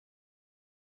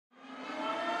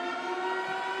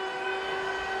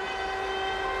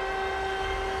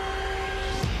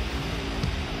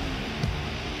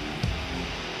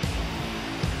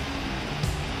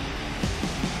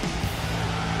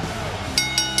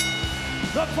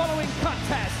The following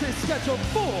contest is scheduled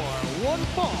for one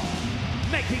fall.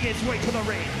 Making his way to the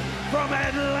ring from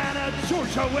Atlanta,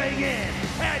 Georgia, weighing in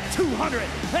at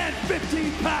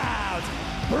 250 pounds,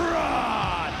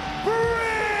 Bron Breakker!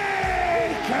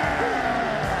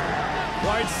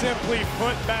 Quite simply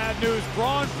put, bad news.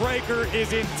 Bron Breakker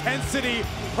is intensity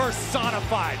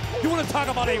personified. You want to talk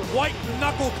about a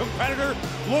white-knuckle competitor?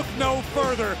 Look no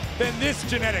further than this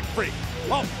genetic freak.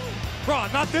 Oh,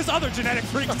 Bron, not this other genetic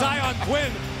freak, Xyon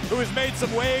Quinn, who has made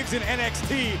some waves in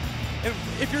NXT. And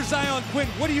if you're Xyon Quinn,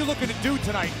 what are you looking to do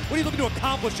tonight? What are you looking to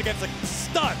accomplish against a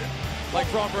stud like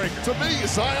Bron Breakker? To me,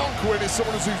 Xyon Quinn is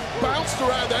someone who's bounced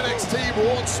around NXT,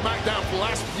 Raw, and SmackDown for the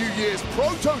last few years.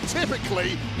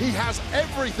 Prototypically, he has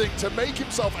everything to make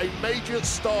himself a major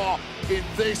star in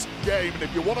this game. And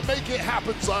if you want to make it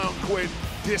happen, Xyon Quinn,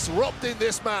 disrupting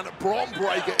this man, Bron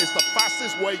Breakker, is the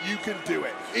fastest way you can do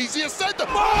it. Easier said than...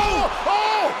 Oh!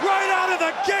 Right out of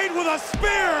the gate with a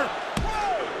spear!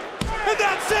 And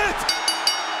that's it!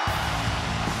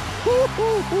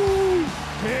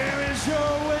 Here is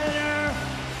your winner,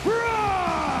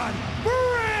 Bron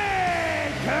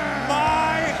Breakker!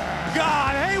 My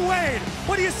God! Hey, Wade,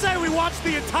 what do you say we watch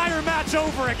the entire match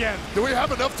over again? Do we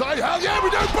have enough time? Hell yeah,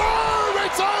 we do! Boom!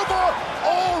 It's over!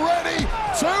 Already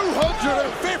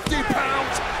 250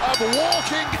 pounds of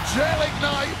walking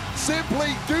gelignite.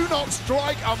 Simply do not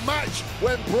strike a match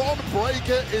when Bron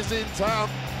Breakker is in town.